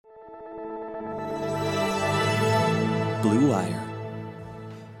Blue Wire.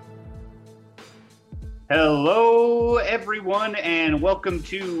 Hello, everyone, and welcome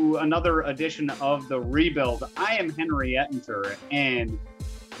to another edition of The Rebuild. I am Henry Ettinger, and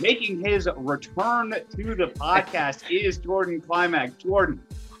making his return to the podcast is Jordan Climack. Jordan,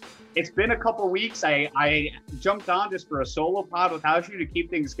 it's been a couple weeks. I jumped on just for a solo pod without you to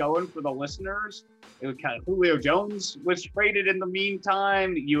keep things going for the listeners. It was kind of Julio Jones was traded in the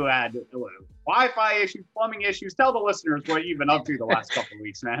meantime. You had Wi-Fi issues, plumbing issues. Tell the listeners what you've been up to the last couple of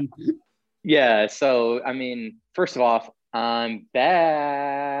weeks, man. Yeah, so I mean, first of all, I'm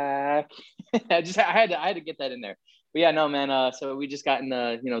back. I had to get that in there. But yeah, no, man. So we just got in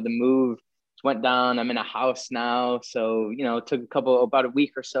the move went down. I'm in a house now, so it took about a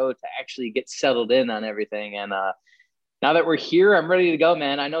week or so to actually get settled in on everything. And now that we're here, I'm ready to go,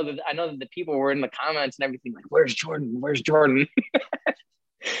 man. I know that the people were in the comments and everything like, "Where's Jordan? Where's Jordan?"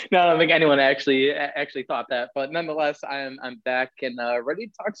 No, I don't think anyone actually thought that, but nonetheless, I'm back and ready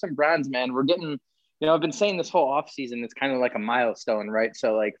to talk some Browns, man. We're getting, I've been saying this whole off season, it's kind of like a milestone, right?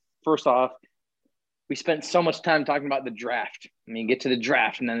 So like, first off, we spent so much time talking about the draft. I mean, get to the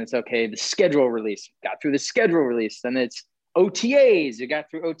draft and then it's okay. The schedule release, got through the schedule release. Then it's OTAs. You got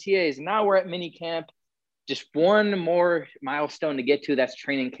through OTAs. Now we're at minicamp. Just one more milestone to get to. That's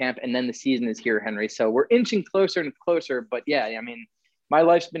training camp. And then the season is here, Henry. So we're inching closer and closer. But yeah, I mean, my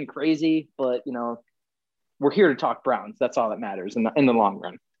life's been crazy, but we're here to talk Browns. That's all that matters in the long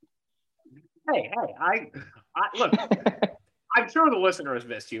run. Hey, I look. I'm sure the listener has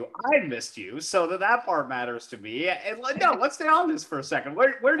missed you. I missed you, so that part matters to me. And no, let's stay on this for a second. Where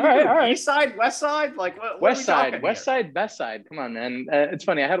do you live? Right. East side, west side? Like what west side, best side. Come on, man. It's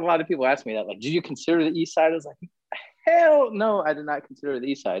funny. I had a lot of people ask me that. Like, did you consider the east side? I was like, hell no, I did not consider the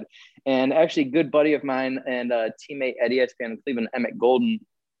east side. And actually, a good buddy of mine and teammate at ESPN in Cleveland, Emmett Golden,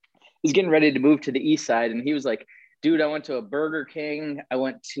 is getting ready to move to the east side, and he was like, dude, I went to a Burger King, I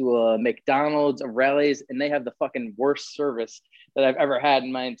went to a McDonald's, a Rally's, and they have the fucking worst service that I've ever had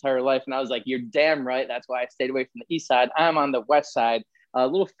in my entire life. And I was like, you're damn right. That's why I stayed away from the east side. I'm on the west side. A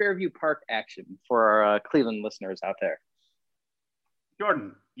little Fairview Park action for our Cleveland listeners out there.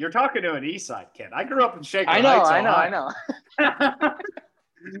 Jordan, you're talking to an east side kid. I grew up in Shaker Heights. I know.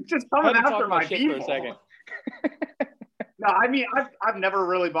 Just coming after my people. For a second. No, I mean, I've never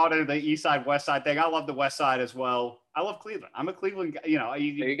really bought into the east side, west side thing. I love the west side as well. I love Cleveland. I'm a Cleveland guy.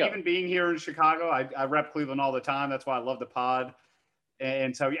 Even being here in Chicago, I rep Cleveland all the time. That's why I love the pod.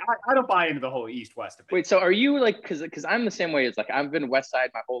 And so, yeah, I don't buy into the whole east-west debate. Wait, so are you like, because I'm the same way. It's like, I've been west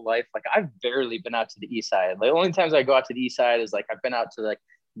side my whole life. Like, I've barely been out to the east side. Like, the only times I go out to the east side is like, I've been out to like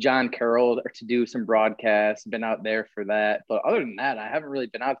John Carroll or to do some broadcasts, been out there for that. But other than that, I haven't really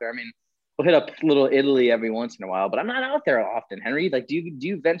been out there. I mean, we'll hit up little Italy every once in a while, but I'm not out there often. Henry, like, do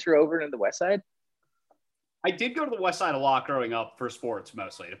you venture over into the west side? I did go to the west side a lot growing up for sports,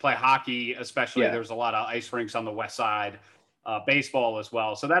 mostly to play hockey, especially. Yeah. There's a lot of ice rinks on the west side, baseball as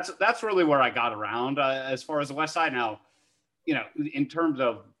well. So that's really where I got around as far as the west side. Now, in terms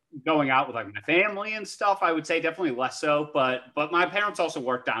of going out with like my family and stuff, I would say definitely less so. But my parents also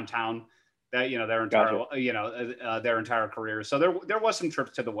worked downtown. That their entire career. So there was some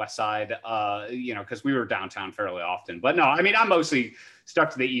trips to the west side, because we were downtown fairly often. But no, I mean, I'm mostly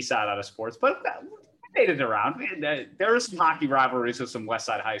stuck to the east side out of sports. But I made it around. There are some hockey rivalries with some west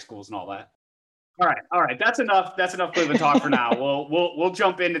side high schools and all that. All right. That's enough Cleveland talk for now. We'll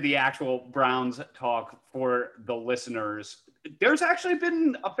jump into the actual Browns talk for the listeners. There's actually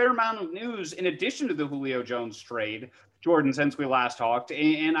been a fair amount of news in addition to the Julio Jones trade, Jordan, since we last talked.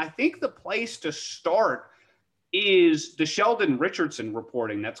 And I think the place to start is the Sheldon Richardson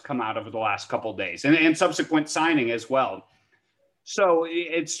reporting that's come out over the last couple of days and subsequent signing as well. So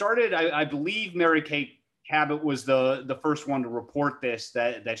it started, I believe Mary Kate Cabot was the first one to report this,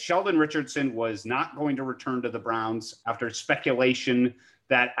 that Sheldon Richardson was not going to return to the Browns after speculation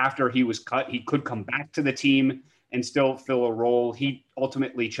that after he was cut, he could come back to the team and still fill a role. He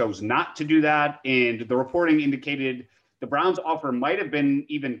ultimately chose not to do that. And the reporting indicated the Browns offer might have been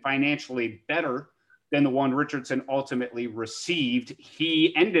even financially better than the one Richardson ultimately received.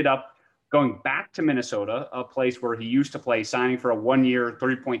 He ended up going back to Minnesota, a place where he used to play, signing for a one-year,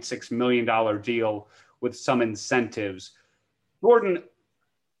 $3.6 million deal with some incentives. Jordan,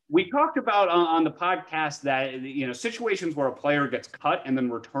 we talked about on the podcast that, situations where a player gets cut and then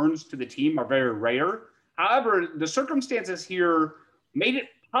returns to the team are very rare. However, the circumstances here made it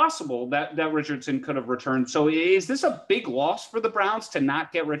possible that Richardson could have returned. So is this a big loss for the Browns to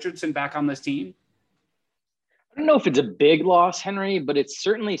not get Richardson back on this team? I don't know if it's a big loss, Henry, but it's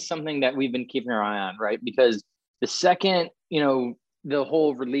certainly something that we've been keeping our eye on, right? Because the second, the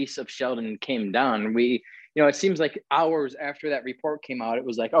whole release of Sheldon came down, it seems like hours after that report came out, it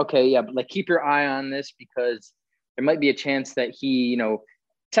was like, okay, yeah, but like keep your eye on this because there might be a chance that he,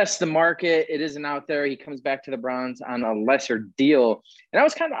 tests the market. It isn't out there. He comes back to the Browns on a lesser deal. And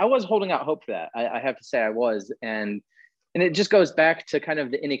I was holding out hope for that. I have to say I was. And it just goes back to kind of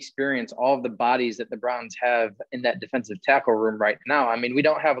the inexperience, all of the bodies that the Browns have in that defensive tackle room right now. I mean, we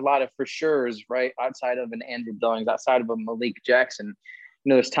don't have a lot of for sure's, right? Outside of an Andrew Billings, outside of a Malik Jackson.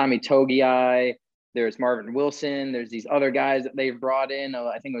 There's Tommy Togiai, there's Marvin Wilson, there's these other guys that they've brought in.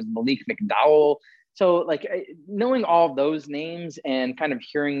 I think it was Malik McDowell. So like knowing all of those names and kind of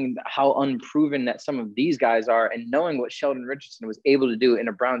hearing how unproven that some of these guys are and knowing what Sheldon Richardson was able to do in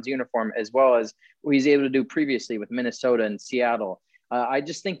a Browns uniform, as well as what he's able to do previously with Minnesota and Seattle. I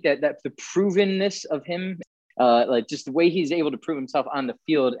just think that the provenness of him, like just the way he's able to prove himself on the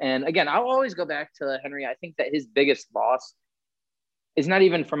field. And again, I'll always go back to Henry. I think that his biggest loss is not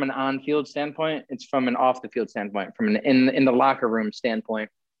even from an on-field standpoint. It's from an off-the-field standpoint, from an in the locker room standpoint.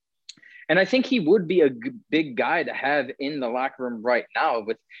 And I think he would be a big guy to have in the locker room right now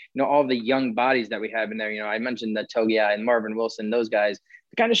with, all the young bodies that we have in there. I mentioned that Togia and Marvin Wilson, those guys,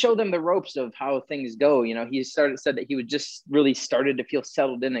 to kind of show them the ropes of how things go. He said that he would just really started to feel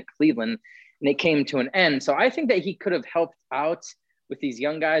settled in at Cleveland and it came to an end. So I think that he could have helped out with these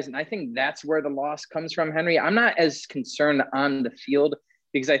young guys. And I think that's where the loss comes from, Henry. I'm not as concerned on the field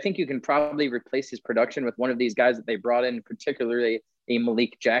because I think you can probably replace his production with one of these guys that they brought in, particularly a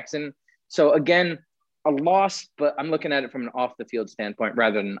Malik Jackson. So again, a loss, but I'm looking at it from an off the field standpoint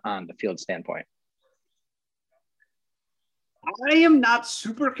rather than on the field standpoint. I am not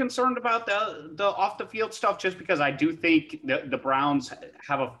super concerned about the off the field stuff just because I do think the Browns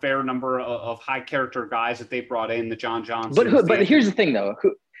have a fair number of high character guys that they brought in, the John Johnson. But here's the thing though,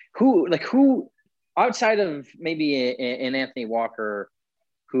 who outside of maybe an Anthony Walker,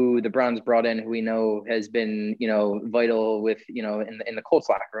 who the Browns brought in, who we know has been, vital with, in the Colts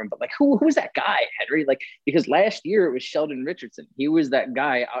locker room. But like, who's that guy, Henry? Like, because last year it was Sheldon Richardson. He was that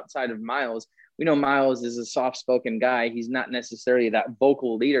guy outside of Miles. We know Miles is a soft-spoken guy. He's not necessarily that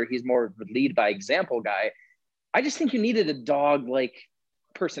vocal leader. He's more of a lead by example guy. I just think you needed a dog-like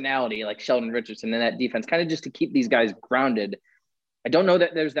personality like Sheldon Richardson in that defense, kind of just to keep these guys grounded. I don't know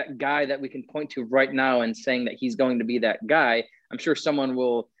that there's that guy that we can point to right now and saying that he's going to be that guy. I'm sure someone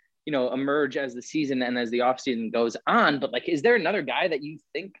will, emerge as the season and as the offseason goes on. But like, is there another guy that you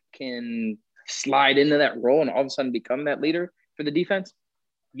think can slide into that role and all of a sudden become that leader for the defense?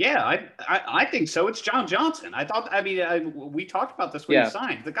 Yeah, I think so. It's John Johnson. We talked about this when he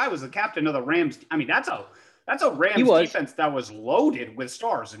signed. The guy was the captain of the Rams. I mean, that's a Rams defense that was loaded with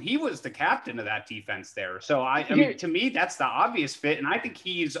stars, and he was the captain of that defense there. So I mean, to me, that's the obvious fit, and I think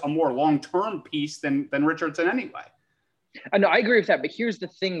he's a more long-term piece than Richardson anyway. I know, I agree with that, but here's the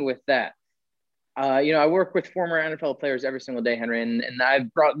thing with that. I work with former NFL players every single day, Henry, and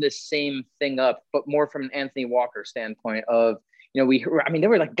I've brought this same thing up, but more from an Anthony Walker standpoint of, there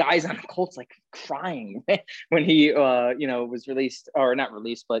were like guys on the Colts like crying when he, was released or not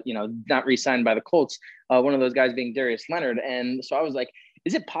released, but, not re-signed by the Colts. One of those guys being Darius Leonard. And so I was like,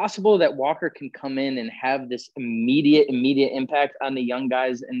 is it possible that Walker can come in and have this immediate impact on the young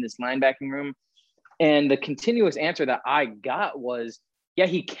guys in this linebacking room? And the continuous answer that I got was, yeah,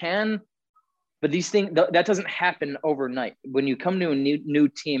 he can, but these things, that doesn't happen overnight. When you come to a new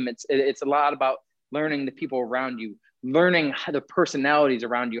team, it's a lot about learning the people around you, learning how the personalities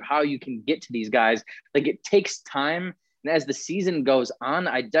around you, how you can get to these guys. Like, it takes time. And as the season goes on,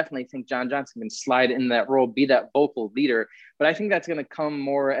 I definitely think John Johnson can slide in that role, be that vocal leader. But I think that's going to come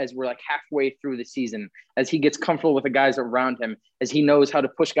more as we're like halfway through the season, as he gets comfortable with the guys around him, as he knows how to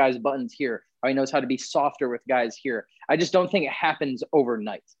push guys' buttons here, how he knows how to be softer with guys here. I just don't think it happens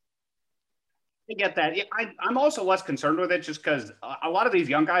overnight. I get that. I'm also less concerned with it just because a lot of these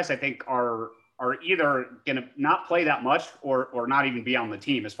young guys, I think, are either going to not play that much or not even be on the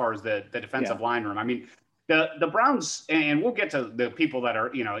team as far as the defensive line room. I mean, the Browns, and we'll get to the people that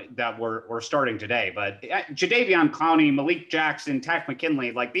are, that were starting today, but Jadeveon Clowney, Malik Jackson, Takk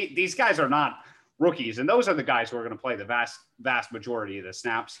McKinley, like these guys are not rookies. And those are the guys who are going to play the vast majority of the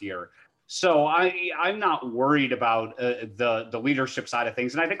snaps here. So I'm not worried about the leadership side of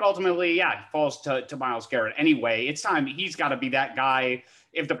things. And I think ultimately, it falls to Myles Garrett anyway. It's time he's got to be that guy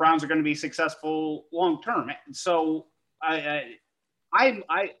if the Browns are going to be successful long term. So I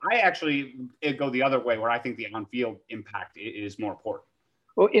actually go the other way, where I think the on-field impact is more important.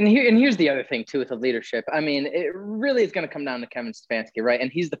 Well, and here's the other thing too with the leadership. I mean, it really is going to come down to Kevin Stefanski, right?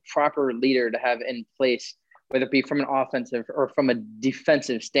 And he's the proper leader to have in place, whether it be from an offensive or from a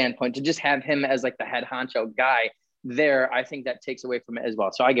defensive standpoint, to just have him as like the head honcho guy there, I think that takes away from it as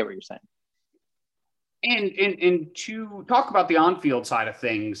well. So I get what you're saying. And to talk about the on-field side of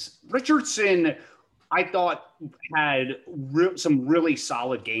things, Richardson, I thought had some really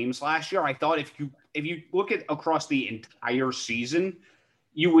solid games last year. I thought if you look at across the entire season,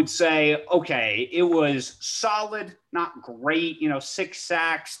 you would say, okay, it was solid, not great, 6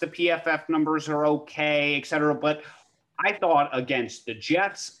 sacks, the PFF numbers are okay, et cetera. But I thought against the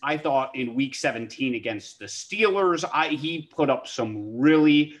Jets, I thought in week 17 against the Steelers, he put up some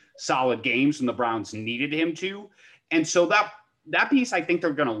really solid games and the Browns needed him to. And so that piece, I think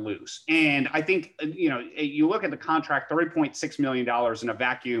they're going to lose. And I think, you look at the contract, $30.6 million in a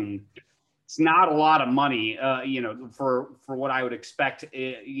vacuum. It's not a lot of money, for what I would expect,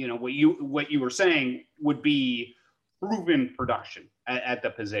 what you were saying would be proven production at the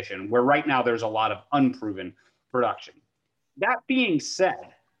position, where right now there's a lot of unproven production. That being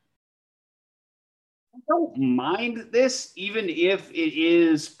said, I don't mind this, even if it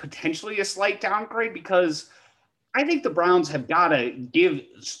is potentially a slight downgrade, because I think the Browns have got to give,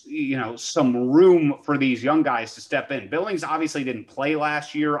 some room for these young guys to step in. Billings obviously didn't play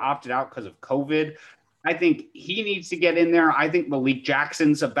last year, opted out because of COVID. I think he needs to get in there. I think Malik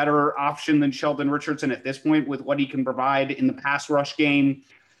Jackson's a better option than Sheldon Richardson at this point with what he can provide in the pass rush game.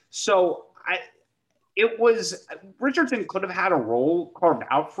 So Richardson could have had a role carved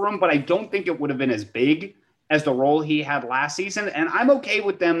out for him, but I don't think it would have been as big as the role he had last season. And I'm okay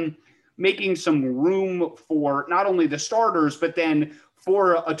with them making some room for not only the starters, but then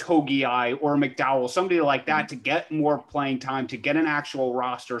for a Togiai or a McDowell, somebody like that, to get more playing time, to get an actual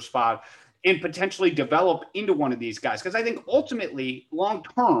roster spot and potentially develop into one of these guys. Because I think ultimately,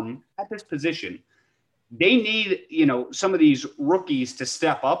 long-term at this position, they need, some of these rookies to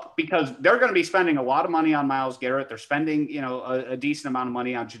step up, because they're going to be spending a lot of money on Myles Garrett. They're spending, a decent amount of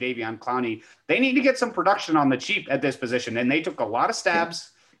money on Jadeveon Clowney. They need to get some production on the cheap at this position. And they took a lot of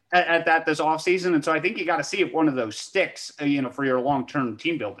stabs at that this offseason. And so I think you got to see if one of those sticks, for your long-term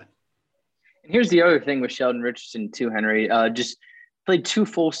team building. And here's the other thing with Sheldon Richardson too, Henry. Just played 2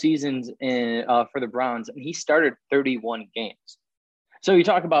 full seasons for the Browns, and he started 31 games. So you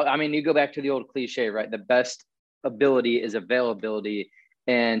talk about, you go back to the old cliche, right? The best ability is availability.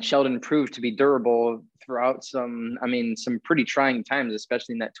 And Sheldon proved to be durable throughout some pretty trying times,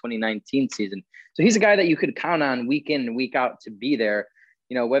 especially in that 2019 season. So he's a guy that you could count on week in and week out to be there,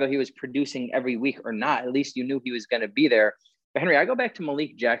 whether he was producing every week or not, at least you knew he was going to be there. But Henry, I go back to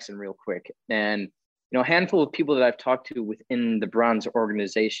Malik Jackson real quick. And, a handful of people that I've talked to within the Browns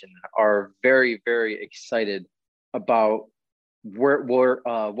organization are very, very excited about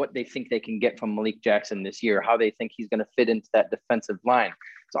what they think they can get from Malik Jackson this year, how they think he's going to fit into that defensive line.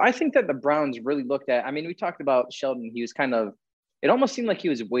 So I think that the Browns really looked at, we talked about Sheldon. He was it almost seemed like he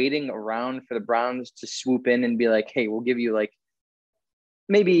was waiting around for the Browns to swoop in and be like, hey, we'll give you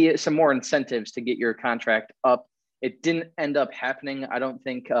maybe some more incentives to get your contract up. It didn't end up happening. I don't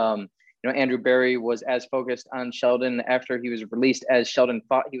think, Andrew Berry was as focused on Sheldon after he was released as Sheldon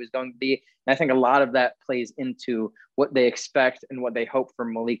thought he was going to be. And I think a lot of that plays into what they expect and what they hope for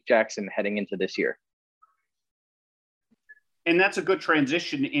Malik Jackson heading into this year. And that's a good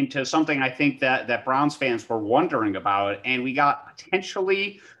transition into something I think that Browns fans were wondering about. And we got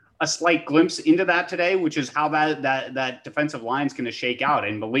potentially a slight glimpse into that today, which is how that defensive line is going to shake out.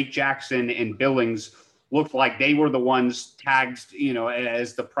 And Malik Jackson and Billings looked like they were the ones tagged,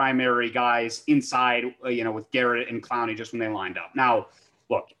 as the primary guys inside, with Garrett and Clowney just when they lined up. Now,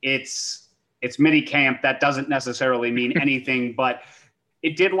 look, it's minicamp. That doesn't necessarily mean anything, but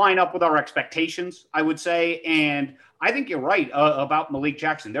it did line up with our expectations, I would say. And I think you're right about Malik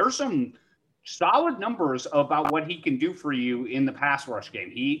Jackson. There are some solid numbers about what he can do for you in the pass rush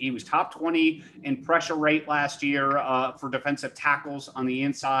game. He was top 20 in pressure rate last year for defensive tackles on the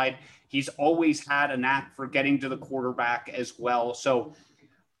inside. He's always had a knack for getting to the quarterback as well. So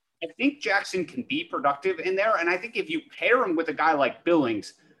I think Jackson can be productive in there. And I think if you pair him with a guy like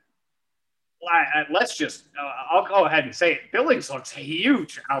Billings, I'll go ahead and say it. Billings looks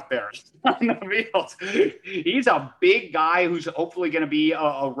huge out there on the field. He's a big guy who's hopefully going to be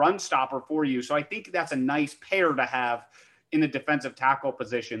a run stopper for you. So I think that's a nice pair to have in the defensive tackle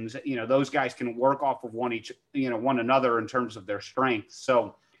positions. Those guys can work off of one another in terms of their strengths.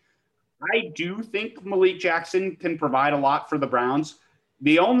 So I do think Malik Jackson can provide a lot for the Browns.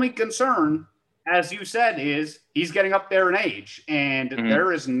 The only concern, as you said, is he's getting up there in age, and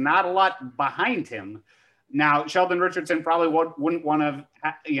there is not a lot behind him. Now, Sheldon Richardson probably wouldn't want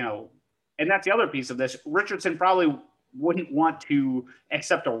to, and that's the other piece of this. Richardson probably wouldn't want to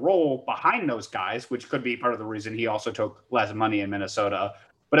accept a role behind those guys, which could be part of the reason he also took less money in Minnesota.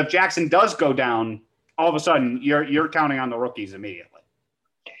 But if Jackson does go down all of a sudden you're counting on the rookies immediately.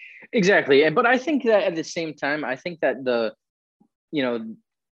 Exactly. But I think that at the same time, I think that the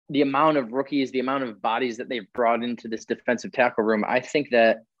amount of rookies, the amount of bodies that they've brought into this defensive tackle room, I think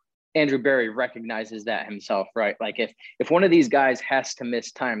that Andrew Berry recognizes that himself, right? Like if one of these guys has to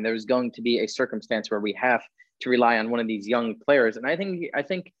miss time, there's going to be a circumstance where we have to rely on one of these young players. And I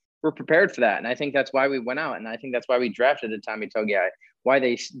think we're prepared for that. And I think that's why we went out. And I think that's why we drafted a Tommy Togiai, why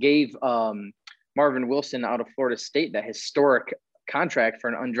they gave Marvin Wilson out of Florida State that historic contract for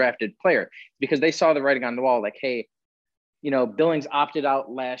an undrafted player, because they saw the writing on the wall. Like, hey, Billings opted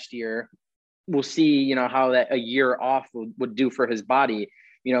out last year. We'll see, how that a year off would do for his body.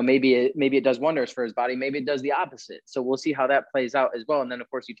 Maybe it does wonders for his body. Maybe it does the opposite. So we'll see how that plays out as well. And then, of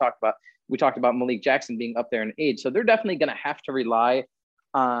course, we talked about Malik Jackson being up there in age. So they're definitely going to have to rely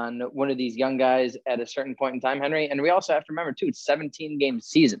on one of these young guys at a certain point in time, Henry. And we also have to remember, too, it's 17-game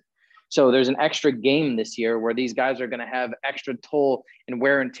season. So there's an extra game this year where these guys are going to have extra toll and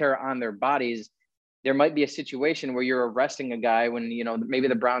wear and tear on their bodies. There might be a situation where you're arresting a guy when, maybe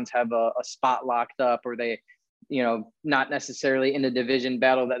the Browns have a spot locked up, or they, not necessarily in the division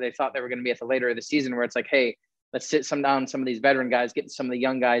battle that they thought they were going to be at the later of the season, where it's like, hey, let's sit down some of these veteran guys, get some of the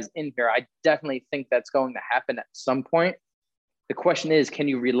young guys in here. I definitely think that's going to happen at some point. The question is, can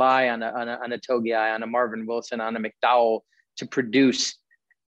you rely on a Togiai, on a Marvin Wilson, on a McDowell to produce?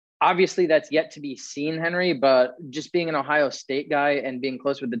 Obviously, that's yet to be seen, Henry, but just being an Ohio State guy and being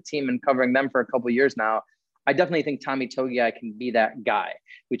close with the team and covering them for a couple of years now, I definitely think Tommy Togiai can be that guy.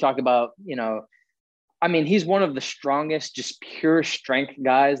 We talk about, he's one of the strongest, just pure strength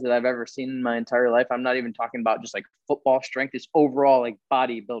guys that I've ever seen in my entire life. I'm not even talking about just like football strength, it's overall like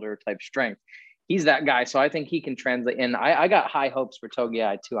bodybuilder type strength. He's that guy. So I think he can translate in. I got high hopes for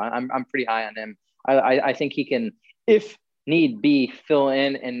Togiai too. I'm pretty high on him. I think he can, if need be, fill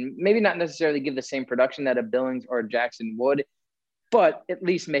in and maybe not necessarily give the same production that a Billings or a Jackson would, but at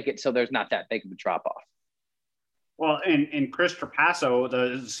least make it so there's not that big of a drop off. Well, and Chris Trapasso,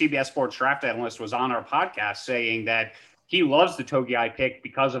 the CBS Sports draft analyst, was on our podcast saying that he loves the Togiai pick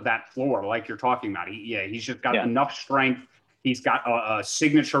because of that floor, like you're talking about. He's just got enough strength. He's got a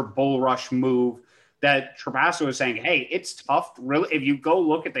signature bull rush move that Trapasso is saying, hey, it's tough. Really, if you go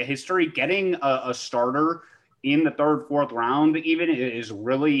look at the history, getting a starter in the third, fourth round even is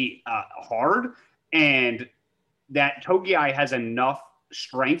really hard. And that Togiai has enough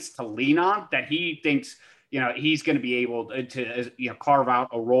strengths to lean on that he thinks, he's going to be able to carve out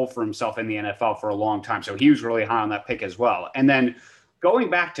a role for himself in the NFL for a long time. So he was really high on that pick as well. And then going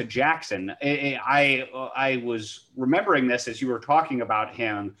back to Jackson, I was remembering this as you were talking about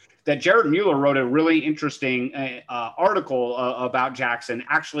him, that Jared Mueller wrote a really interesting article about Jackson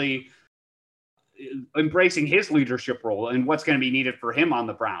actually embracing his leadership role and what's going to be needed for him on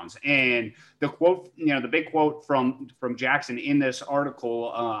the Browns. And the quote, the big quote from Jackson in this article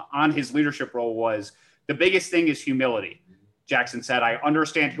on his leadership role was, the biggest thing is humility. Jackson said, I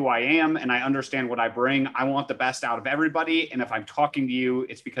understand who I am and I understand what I bring. I want the best out of everybody. And if I'm talking to you,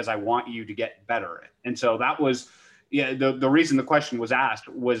 it's because I want you to get better. And so that was the reason the question was asked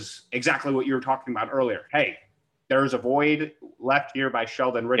was exactly what you were talking about earlier. Hey, there's a void left here by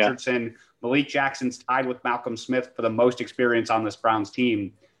Sheldon Richardson. Yeah. Malik Jackson's tied with Malcolm Smith for the most experience on this Browns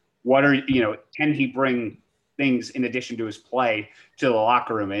team. Can he bring things in addition to his play to the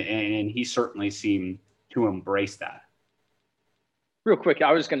locker room? And he certainly seemed to embrace that. Real quick,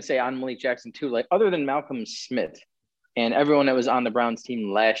 I was just going to say on Malik Jackson too, like other than Malcolm Smith and everyone that was on the Browns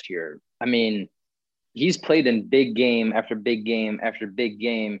team last year, he's played in big game after big game after big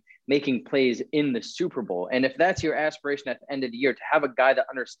game, making plays in the Super Bowl. And if that's your aspiration at the end of the year, to have a guy that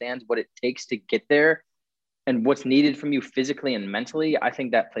understands what it takes to get there and what's needed from you physically and mentally, I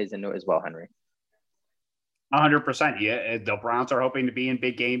think that plays into it as well, Henry. 100%. Yeah, the Browns are hoping to be in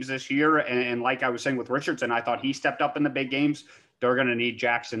big games this year. And like I was saying with Richardson, I thought he stepped up in the big games. They're going to need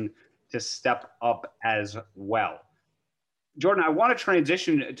Jackson to step up as well. Jordan, I want to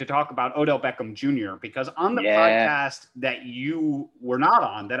transition to talk about Odell Beckham Jr. because on the podcast that you were not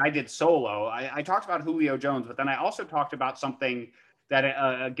on, that I did solo, I talked about Julio Jones, but then I also talked about something that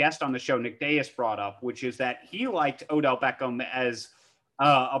a guest on the show, Nick Dayas, brought up, which is that he liked Odell Beckham as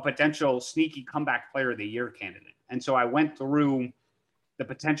a potential sneaky comeback player of the year candidate. And so I went through the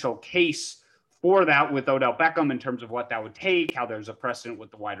potential case for that with Odell Beckham in terms of what that would take, how there's a precedent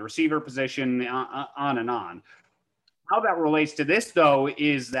with the wide receiver position, on and on. How that relates to this, though,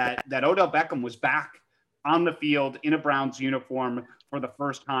 is that Odell Beckham was back on the field in a Browns uniform for the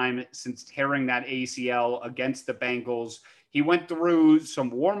first time since tearing that ACL against the Bengals. He went through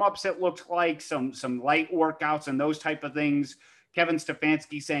some warm-ups, it looked like, some light workouts and those type of things, Kevin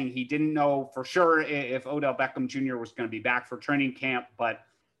Stefanski saying he didn't know for sure if Odell Beckham Jr. was going to be back for training camp, but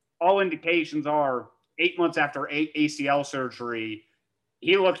all indications are 8 months after ACL surgery,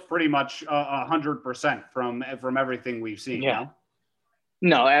 he looks pretty much 100% from everything we've seen. Yeah.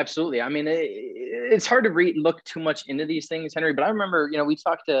 No, absolutely. I mean, it's hard to look too much into these things, Henry, but I remember, we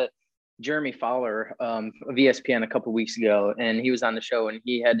talked to Jeremy Fowler of ESPN a couple of weeks ago, and he was on the show, and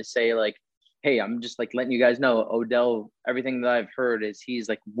he had to say, like, hey, I'm just like letting you guys know, Odell, everything that I've heard is he's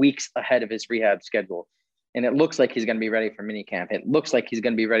like weeks ahead of his rehab schedule. And it looks like he's going to be ready for minicamp. It looks like he's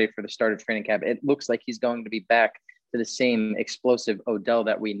going to be ready for the start of training camp. It looks like he's going to be back to the same explosive Odell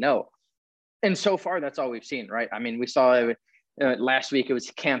that we know. And so far, that's all we've seen, right? I mean, we saw last week, it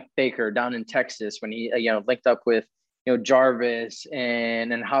was Camp Baker down in Texas when he, linked up with, Jarvis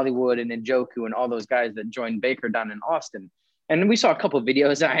and Hollywood and Njoku and all those guys that joined Baker down in Austin. And we saw a couple of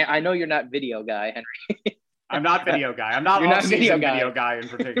videos. I know you're not video guy, Henry. I'm not video guy. I'm not off-season video guy in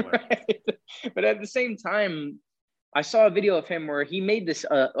particular. Right. But at the same time, I saw a video of him where he made this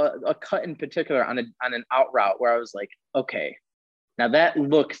a cut in particular on an out route where I was like, okay, now that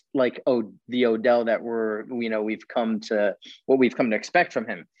looks like the Odell that we've come to expect from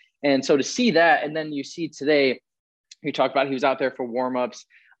him. And so to see that, and then you see today, you talked about he was out there for warmups.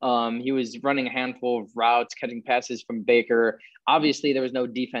 He was running a handful of routes, catching passes from Baker. Obviously, there was no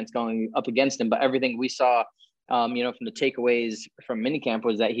defense going up against him, but everything we saw, from the takeaways from minicamp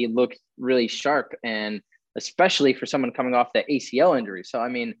was that he looked really sharp, and especially for someone coming off that ACL injury. So, I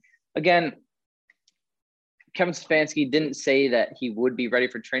mean, again, Kevin Stefanski didn't say that he would be ready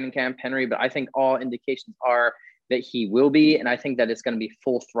for training camp, Henry, but I think all indications are that he will be, and I think that it's going to be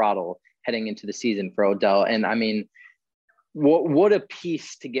full throttle heading into the season for Odell. And I mean, what a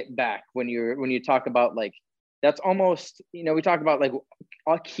piece to get back when you talk about, like, that's almost, we talk about like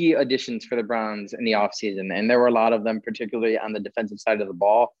all key additions for the Browns in the offseason, and there were a lot of them, particularly on the defensive side of the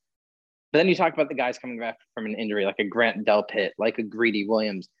ball. But then you talk about the guys coming back from an injury, like a Grant Delpit, like a Greedy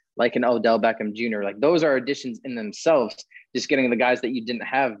Williams, like an Odell Beckham Jr. Like, those are additions in themselves, just getting the guys that you didn't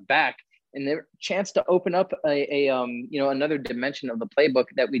have back, and their chance to open up another dimension of the playbook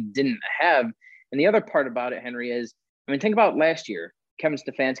that we didn't have. And the other part about it, Henry, is, I mean, think about last year. Kevin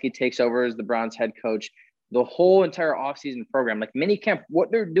Stefanski takes over as the Browns head coach. The whole entire offseason program, like minicamp, what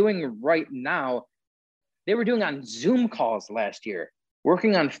they're doing right now, they were doing on Zoom calls last year,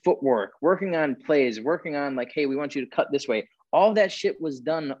 working on footwork, working on plays, working on like, hey, we want you to cut this way. All that shit was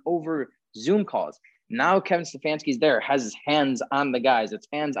done over Zoom calls. Now Kevin Stefanski's there, has his hands on the guys. It's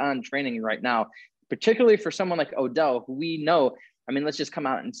hands-on training right now, particularly for someone like Odell, who we know, I mean, let's just come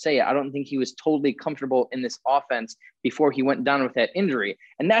out and say it. I don't think he was totally comfortable in this offense before he went down with that injury.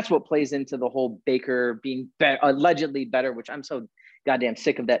 And that's what plays into the whole Baker being allegedly better, which I'm so goddamn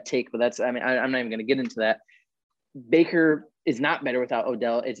sick of that take. But I'm not even going to get into that. Baker is not better without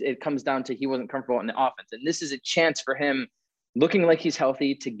Odell. It comes down to he wasn't comfortable in the offense. And this is a chance for him, looking like he's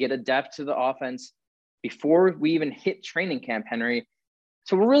healthy, to get a depth to the offense before we even hit training camp, Henry.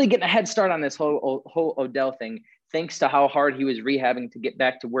 So we're really getting a head start on this whole Odell thing, thanks to how hard he was rehabbing to get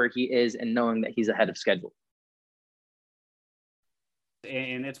back to where he is and knowing that he's ahead of schedule.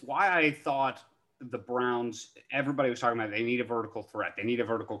 And it's why I thought the Browns, everybody was talking about they need a vertical threat. They need a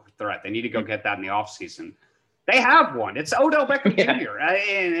vertical threat. They need to go get that in the offseason. They have one. It's Odell Beckham Jr.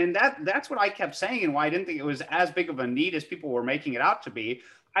 And that's what I kept saying, and why I didn't think it was as big of a need as people were making it out to be.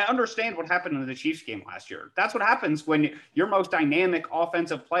 I understand what happened in the Chiefs game last year. That's what happens when your most dynamic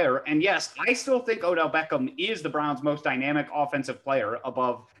offensive player, and yes, I still think Odell Beckham is the Browns' most dynamic offensive player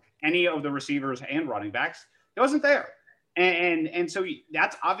above any of the receivers and running backs. He wasn't there. And so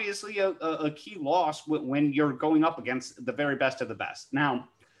that's obviously a key loss when you're going up against the very best of the best. Now,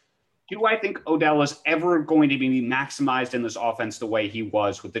 do I think Odell is ever going to be maximized in this offense the way he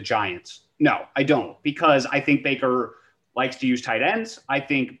was with the Giants? No, I don't, because I think Baker likes to use tight ends. I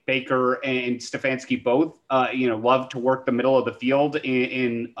think Baker and Stefanski both, love to work the middle of the field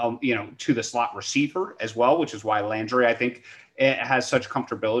in to the slot receiver as well, which is why Landry, I think, has such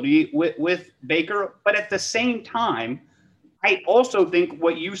comfortability with Baker. But at the same time, I also think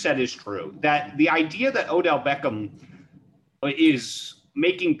what you said is true, that the idea that Odell Beckham is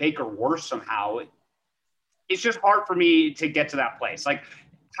making Baker worse somehow, it's just hard for me to get to that place. Like,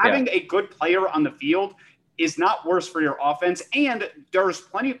 having a good player on the field is not worse for your offense. And there's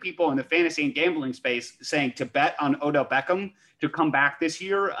plenty of people in the fantasy and gambling space saying to bet on Odell Beckham to come back this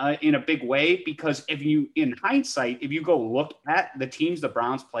year in a big way, because in hindsight, if you go look at the teams the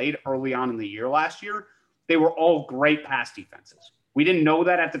Browns played early on in the year last year, they were all great pass defenses. We didn't know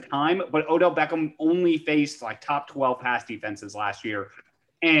that at the time, but Odell Beckham only faced like top 12 pass defenses last year.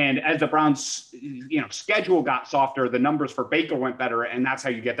 And as the Browns, schedule got softer, the numbers for Baker went better. And that's how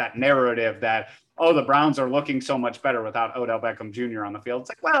you get that narrative that, oh, the Browns are looking so much better without Odell Beckham Jr. on the field. It's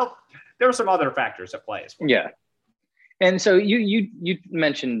like, well, there are some other factors at play as well. Yeah. And so you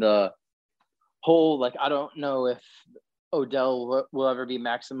mentioned the whole, like, I don't know if Odell will ever be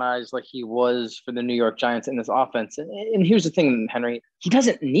maximized like he was for the New York Giants in this offense. And here's the thing, Henry, he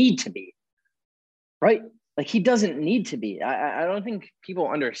doesn't need to be, right? Like, he doesn't need to be. I don't think people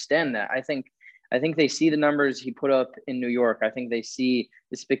understand that. I think they see the numbers he put up in New York. I think they see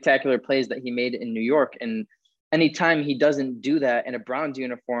the spectacular plays that he made in New York. And anytime he doesn't do that in a Browns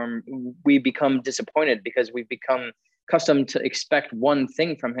uniform, we become disappointed because we've become accustomed to expect one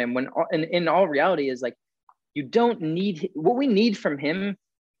thing from him when in all reality is like, you don't need – what we need from him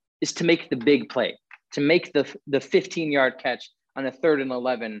is to make the big play, to make the 15-yard catch on a 3rd and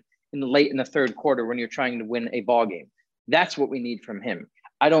 11 late in the third quarter when you're trying to win a ball game. That's what we need from him.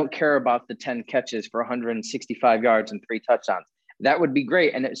 I don't care about the 10 catches for 165 yards and 3 touchdowns. That would be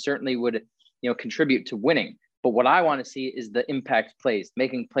great, and it certainly would, contribute to winning. But what I want to see is the impact plays,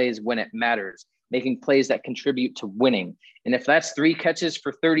 making plays when it matters, making plays that contribute to winning. And if that's 3 catches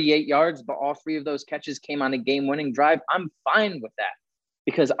for 38 yards, but all 3 of those catches came on a game-winning drive, I'm fine with that.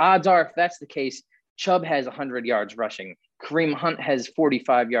 Because odds are, if that's the case, Chubb has 100 yards rushing. Kareem Hunt has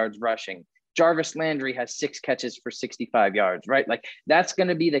 45 yards rushing. Jarvis Landry has 6 catches for 65 yards, right? Like, that's going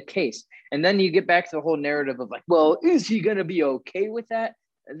to be the case. And then you get back to the whole narrative of like, well, is he going to be okay with that?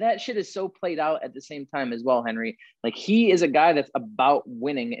 That shit is so played out at the same time as well, Henry. Like, he is a guy that's about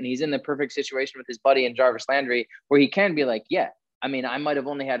winning, and he's in the perfect situation with his buddy and Jarvis Landry where he can be like, yeah, I mean, I might have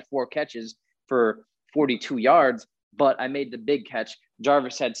only had 4 catches for 42 yards, but I made the big catch.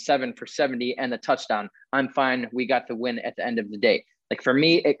 Jarvis had 7 for 70 and a touchdown. I'm fine. We got the win at the end of the day. Like, for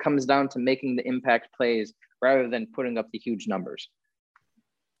me, it comes down to making the impact plays rather than putting up the huge numbers.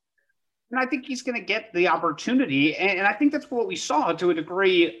 And I think he's going to get the opportunity. And I think that's what we saw to a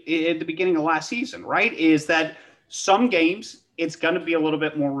degree at the beginning of last season, right? Is that some games, it's going to be a little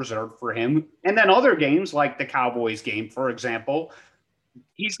bit more reserved for him. And then other games, like the Cowboys game, for example,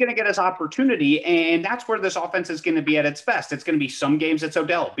 he's going to get his opportunity. And that's where this offense is going to be at its best. It's going to be some games it's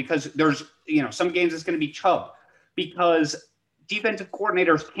Odell because there's, some games it's going to be Chubb because defensive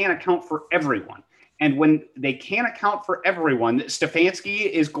coordinators can't account for everyone. And when they can't account for everyone, Stefanski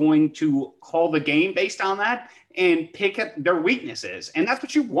is going to call the game based on that and pick at their weaknesses. And that's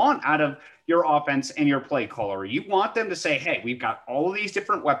what you want out of your offense and your play caller. You want them to say, hey, we've got all of these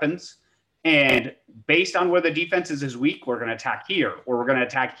different weapons. And based on where the defense is weak, we're going to attack here, or we're going to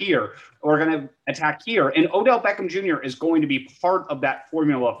attack here, or we're going to attack here. And Odell Beckham Jr. is going to be part of that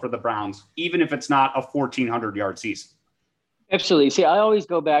formula for the Browns, even if it's not a 1,400-yard season. Absolutely. See, I always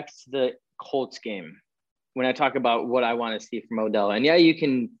go back to the Colts game when I talk about what I want to see from Odell. And yeah, you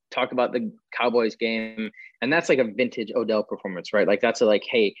can talk about the Cowboys game, and that's like a vintage Odell performance, right? Like, that's like,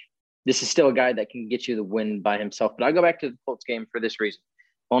 hey, this is still a guy that can get you the win by himself. But I go back to the Colts game for this reason.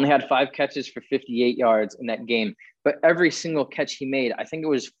 Only had 5 catches for 58 yards in that game, but every single catch he made, I think it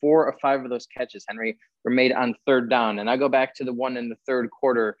was 4 or 5 of those catches, Henry, were made on 3rd down. And I go back to the one in the 3rd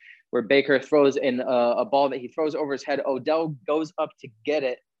quarter where Baker throws in a ball that he throws over his head. Odell goes up to get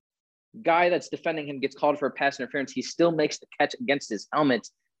it. Guy that's defending him gets called for a pass interference. He still makes the catch against his helmet.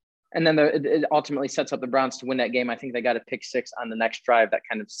 And then it ultimately sets up the Browns to win that game. I think they got a pick 6 on the next drive that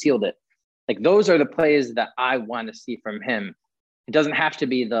kind of sealed it. Like, those are the plays that I want to see from him. It doesn't have to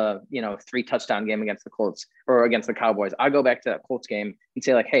be the, 3 touchdown game against the Colts or against the Cowboys. I go back to that Colts game and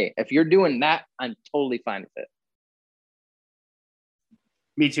say, like, hey, if you're doing that, I'm totally fine with it.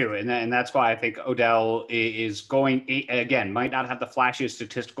 Me too. And that's why I think Odell is going, again, might not have the flashiest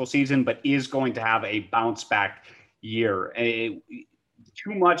statistical season, but is going to have a bounce back year.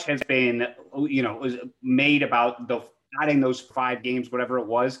 Too much has been, made about adding those 5 games, whatever it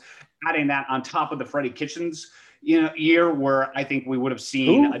was, adding that on top of the Freddie Kitchens year where I think we would have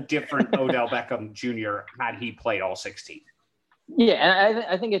seen a different Odell Beckham Jr. had he played all 16. Yeah, and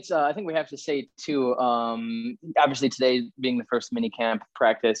I think it's I think we have to say too. Obviously, today being the first minicamp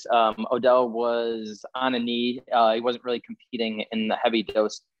practice, Odell was on a knee. He wasn't really competing in the heavy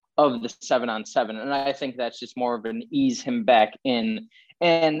dose of the 7-on-7, and I think that's just more of an ease him back in.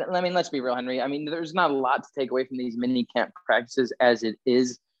 And I mean, let's be real, Henry. I mean, there's not a lot to take away from these minicamp practices as it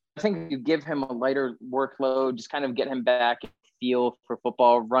is. I think you give him a lighter workload, just kind of get him back, feel for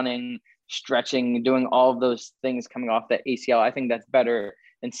football, running, stretching, doing all of those things coming off that ACL. I think that's better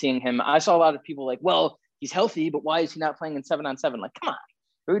than seeing him. I saw a lot of people like, well, he's healthy, but why is he not playing in 7-on-7? Like, come on.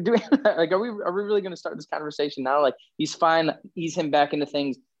 Are we doing that? Like, are we really going to start this conversation now? Like, he's fine. Ease him back into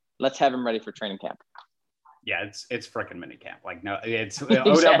things. Let's have him ready for training camp. Yeah, it's freaking minicamp. Like, no, it's Odell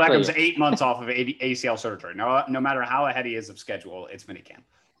Exactly. Beckham's 8 months off of ACL surgery. No matter how ahead he is of schedule, it's minicamp.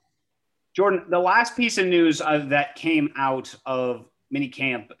 Jordan, the last piece of news that came out of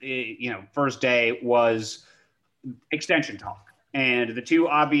minicamp, first day was extension talk. And the two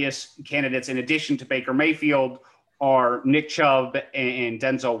obvious candidates, in addition to Baker Mayfield, are Nick Chubb and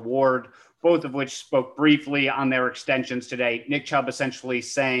Denzel Ward, both of which spoke briefly on their extensions today. Nick Chubb essentially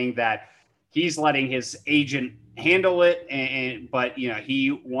saying that he's letting his agent handle it, but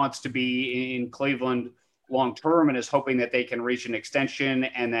he wants to be in Cleveland long term and is hoping that they can reach an extension.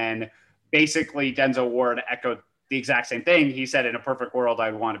 And then basically Denzel Ward echoed the exact same thing. He said, in a perfect world,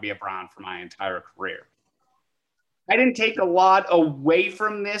 I'd want to be a Brown for my entire career. I didn't take a lot away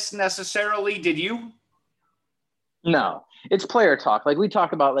from this necessarily. Did you? No, it's player talk. Like we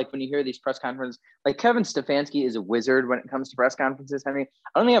talk about, like when you hear these press conferences, like Kevin Stefanski is a wizard when it comes to press conferences. I mean,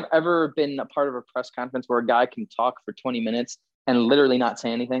 I don't think I've ever been a part of a press conference where a guy can talk for 20 minutes and literally not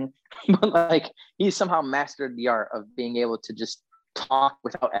say anything. But like he's somehow mastered the art of being able to just talk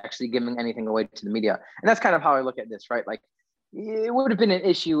without actually giving anything away to the media. And that's kind of how I look at this, right? Like it would have been an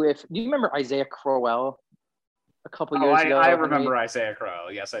issue if, do you remember Isaiah Crowell? A couple years ago. I remember Isaiah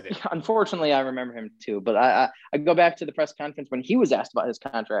Crowell. Yes, I did. Unfortunately, I remember him too. But I go back to the press conference when he was asked about his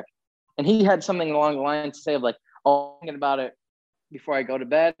contract, and he had something along the lines to say of like, "Oh, I'm thinking about it before I go to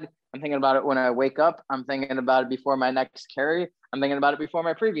bed. I'm thinking about it when I wake up. I'm thinking about it before my next carry. I'm thinking about it before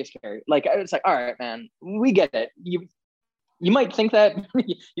my previous carry." Like it's like, all right, man, we get it. You might think that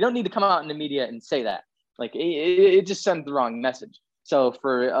you don't need to come out in the media and say that. Like it just sends the wrong message. So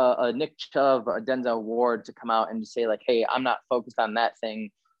for Nick Chubb, Denzel Ward to come out and just say like, hey, I'm not focused on that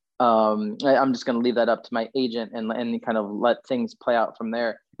thing. I'm just going to leave that up to my agent and kind of let things play out from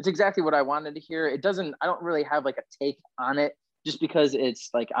there. It's exactly what I wanted to hear. I don't really have like a take on it just because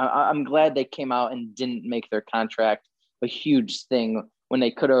it's like, I'm glad they came out and didn't make their contract a huge thing when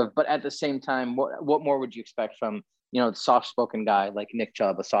they could have. But at the same time, what more would you expect from, the soft-spoken guy like Nick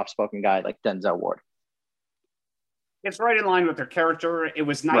Chubb, a soft-spoken guy like Denzel Ward? It's right in line with their character. It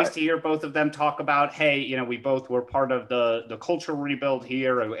was nice to hear both of them talk about, hey, we both were part of the culture rebuild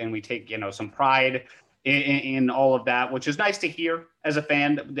here, and we take, some pride in all of that, which is nice to hear as a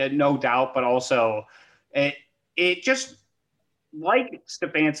fan, no doubt. But also, it just, like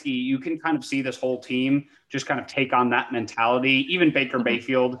Stefanski, you can kind of see this whole team just kind of take on that mentality. Even Baker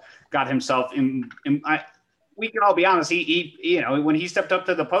Mayfield got himself we can all be honest. He when he stepped up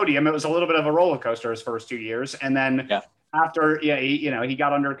to the podium, it was a little bit of a roller coaster his first 2 years, and then after, he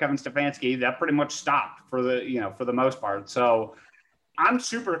got under Kevin Stefanski, that pretty much stopped for the most part. So I'm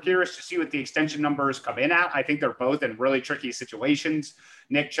super curious to see what the extension numbers come in at. I think they're both in really tricky situations.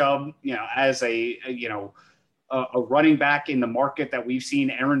 Nick Chubb, as a running back in the market that we've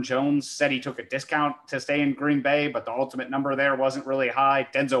seen. Aaron Jones said he took a discount to stay in Green Bay, but the ultimate number there wasn't really high.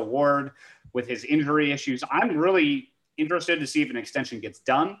 Denzel Ward, with his injury issues, I'm really interested to see if an extension gets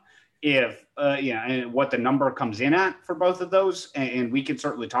done, and what the number comes in at for both of those. And we can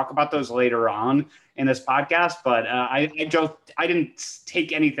certainly talk about those later on in this podcast. But I didn't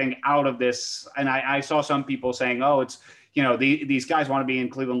take anything out of this. And I saw some people saying, oh, it's, these guys want to be in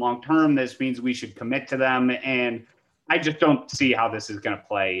Cleveland long term. This means we should commit to them. And I just don't see how this is going to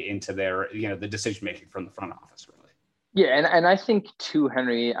play into their, the decision making from the front office, really. Yeah, and I think too,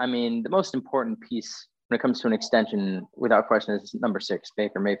 Henry, I mean, the most important piece when it comes to an extension, without question, is number 6,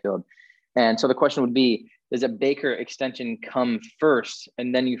 Baker Mayfield. And so the question would be, does a Baker extension come first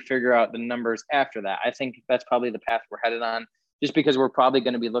and then you figure out the numbers after that? I think that's probably the path we're headed on, just because we're probably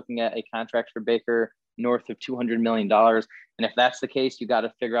going to be looking at a contract for Baker north of $200 million. And if that's the case, you got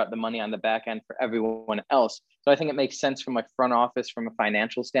to figure out the money on the back end for everyone else. So I think it makes sense from a front office, from a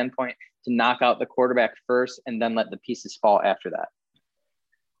financial standpoint, to knock out the quarterback first and then let the pieces fall after that.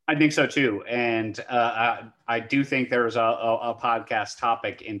 I think so too. And I do think there's a podcast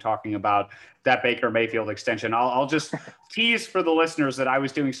topic in talking about that Baker Mayfield extension. I'll just tease for the listeners that I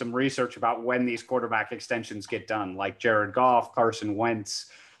was doing some research about when these quarterback extensions get done, like Jared Goff, Carson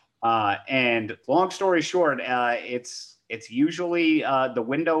Wentz. And long story short, it's usually the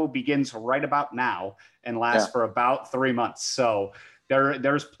window begins right about now and lasts for about 3 months. So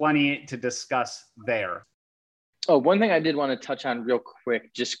there's plenty to discuss there. Oh, one thing I did want to touch on real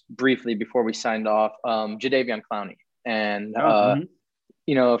quick, just briefly before we signed off, Jadeveon Clowney. And,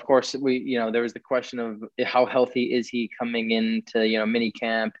 of course, there was the question of how healthy is he coming into,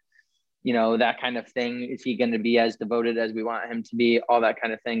 minicamp, that kind of thing. Is he going to be as devoted as we want him to be? All that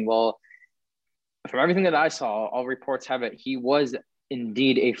kind of thing. Well, from everything that I saw, all reports have it, he was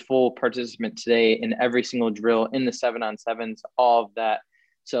indeed a full participant today in every single drill, in the 7-on-7s, all of that.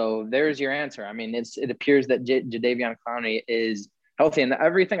 So there's your answer. I mean, it appears that Jadeveon Clowney is healthy, and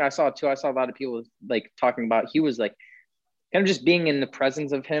everything I saw too, I saw a lot of people like talking about he was like kind of just being in the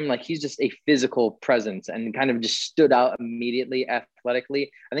presence of him, like he's just a physical presence and kind of just stood out immediately athletically.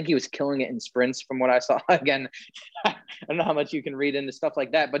 I think he was killing it in sprints from what I saw. Again, I don't know how much you can read into stuff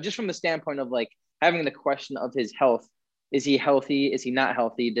like that, but just from the standpoint of like having the question of his health, is he healthy? Is he not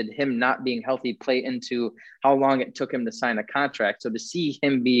healthy? Did him not being healthy play into how long it took him to sign a contract? So to see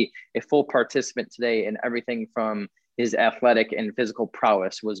him be a full participant today in everything from his athletic and physical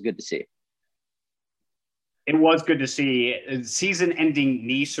prowess was good to see. It was good to see. Season-ending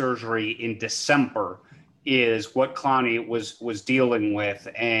knee surgery in December is what Clowney was dealing with,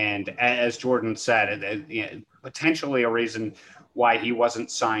 and as Jordan said, potentially a reason why he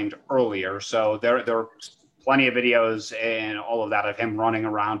wasn't signed earlier. So there are plenty of videos and all of that of him running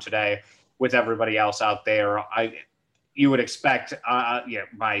around today with everybody else out there. You would expect,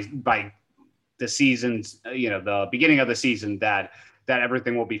 by the season's, the beginning of the season that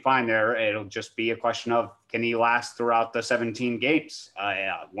everything will be fine there. It'll just be a question of, can he last throughout the 17 games?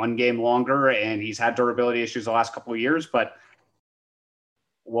 One game longer, and he's had durability issues the last couple of years, but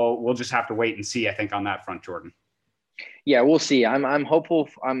we'll just have to wait and see, I think, on that front, Jordan. Yeah, we'll see. I'm hopeful.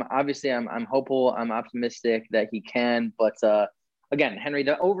 I'm hopeful. I'm optimistic that he can. But again, Henry,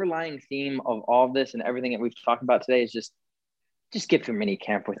 the overlying theme of all of this and everything that we've talked about today is just get through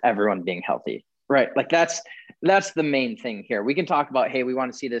minicamp with everyone being healthy. Right. Like that's the main thing here. We can talk about, hey, we want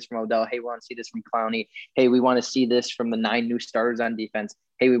to see this from Odell. Hey, we want to see this from Clowney. Hey, we want to see this from the 9 new starters on defense.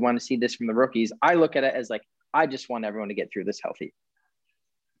 Hey, we want to see this from the rookies. I look at it as like, I just want everyone to get through this healthy.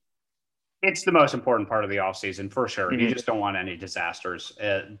 It's the most important part of the offseason for sure. Mm-hmm. You just don't want any disasters,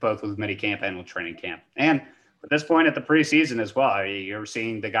 both with minicamp and with training camp. And at this point at the preseason as well, you're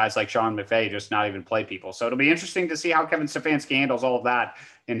seeing the guys like Sean McVay just not even play people. So it'll be interesting to see how Kevin Stefanski handles all of that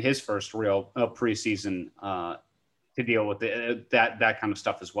in his first real preseason to deal with that kind of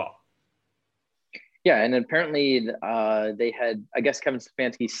stuff as well. Yeah, and apparently they had, I guess Kevin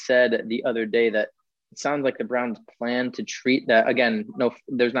Stefanski said the other day that it sounds like the Browns plan to treat that, again, no,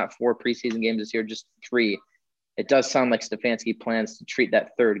 there's not 4 preseason games this year, just 3. It does sound like Stefanski plans to treat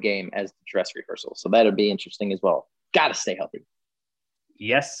that 3rd game as the dress rehearsal. So that'll be interesting as well. Got to stay healthy.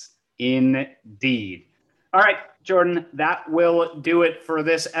 Yes, indeed. All right, Jordan, that will do it for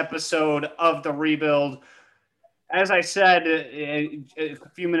this episode of The Rebuild. As I said a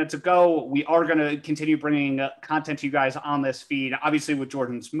few minutes ago, we are going to continue bringing content to you guys on this feed. Obviously, with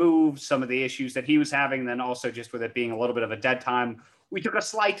Jordan's move, some of the issues that he was having, and then also just with it being a little bit of a dead time, we took a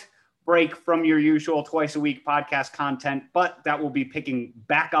slight break from your usual twice-a-week podcast content, but that will be picking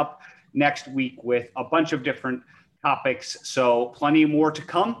back up next week with a bunch of different topics. So plenty more to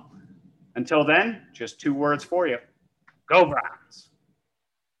come. Until then, just 2 words for you. Go Browns.